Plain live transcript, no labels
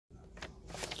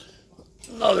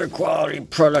Another quality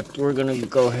product we're going to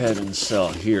go ahead and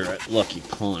sell here at Lucky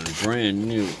Pond. Brand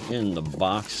new in the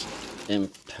box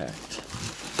impact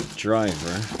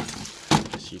driver.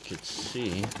 As you can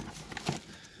see,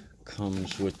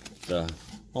 comes with the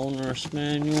owner's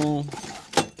manual,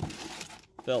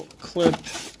 belt clip,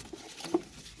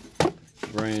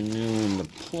 brand new in the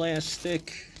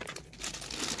plastic.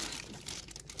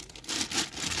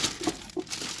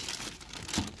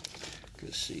 You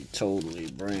can see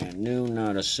totally brand new,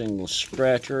 not a single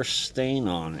scratch or stain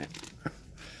on it.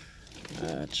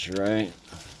 That's right.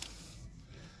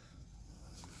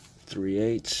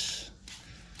 3/8.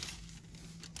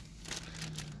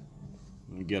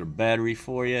 We got a battery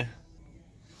for you.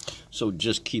 So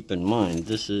just keep in mind,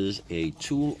 this is a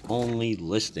tool-only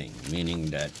listing,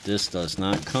 meaning that this does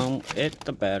not come with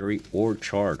the battery or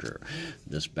charger.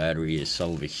 This battery is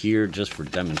over here just for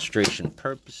demonstration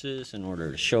purposes, in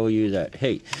order to show you that,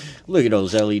 hey, look at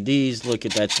those LEDs, look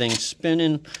at that thing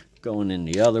spinning, going in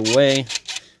the other way.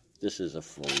 This is a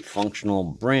fully functional,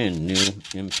 brand new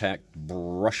impact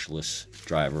brushless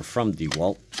driver from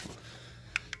DeWalt.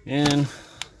 And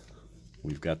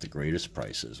we've got the greatest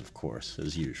prices, of course,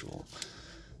 as usual.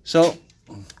 So,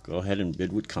 go ahead and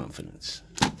bid with confidence.